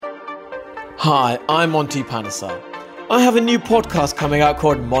Hi, I'm Monty Panesar. I have a new podcast coming out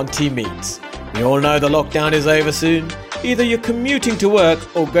called Monty Meets. We all know the lockdown is over soon. Either you're commuting to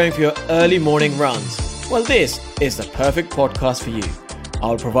work or going for your early morning runs. Well, this is the perfect podcast for you.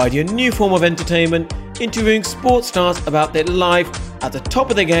 I'll provide you a new form of entertainment, interviewing sports stars about their life at the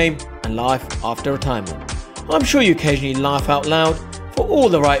top of the game and life after retirement. I'm sure you occasionally laugh out loud for all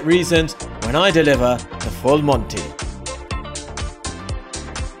the right reasons when I deliver the full Monty.